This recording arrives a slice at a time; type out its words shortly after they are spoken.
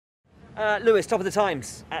Lewis, top of the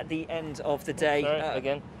times at the end of the day. Sorry,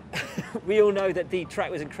 again. We all know that the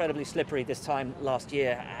track was incredibly slippery this time last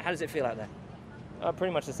year. How does it feel out there?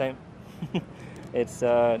 Pretty much the same. It's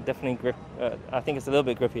definitely grip. I think it's a little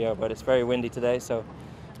bit grippier, but it's very windy today, so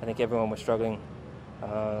I think everyone was struggling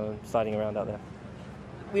sliding around out there.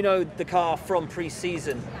 We know the car from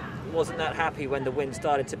pre-season wasn't that happy when the wind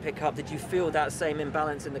started to pick up. Did you feel that same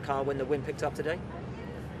imbalance in the car when the wind picked up today?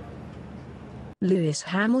 Lewis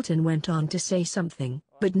Hamilton went on to say something,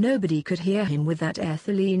 but nobody could hear him with that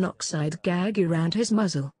ethylene oxide gag around his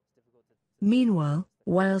muzzle. Meanwhile,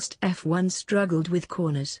 whilst F1 struggled with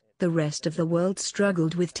corners, the rest of the world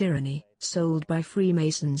struggled with tyranny, sold by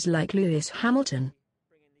Freemasons like Lewis Hamilton.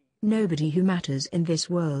 Nobody who matters in this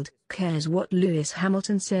world cares what Lewis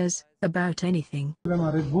Hamilton says about anything.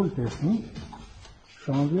 RedBull testing.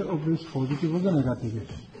 Schauen wir, ob es positiv oder negativ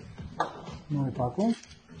ist. Neue Packung.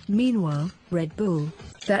 Meanwhile, RedBull,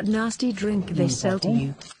 that nasty drink they sell to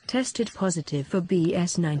you, tested positive for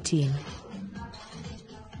BS19.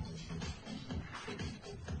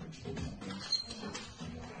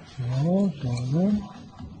 So, schauen wir.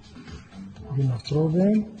 Die noch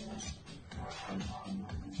probieren.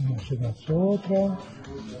 Noch sogar so drauf.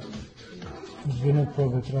 Dass wir noch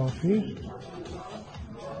Probe drauf ist.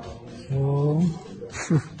 So.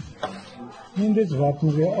 Und jetzt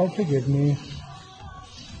warten wir auf Ergebnis.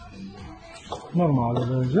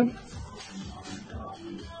 Normalerweise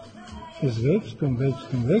es wächst,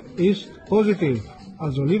 ist positiv.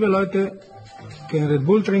 Also liebe Leute, kein Red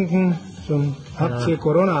Bull trinken, sonst habt ihr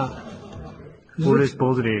Corona. Bull ist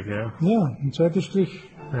positiv, ja. Ja, ein zweiter Strich.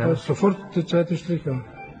 Ja. Sofort der zweite Strich. Ja.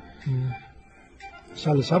 Ist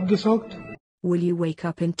alles abgesaugt. Will you wake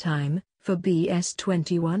up in time for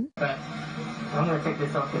BS21? I'm going to take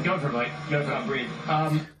this off. Go for it, Mike. Go for it, breathe.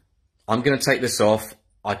 I'm going to take this off.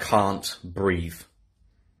 I can't breathe.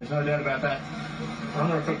 There's no doubt about that. I'm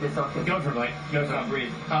going to take this off. Go for it, Mike. Go for it,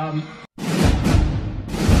 breathe.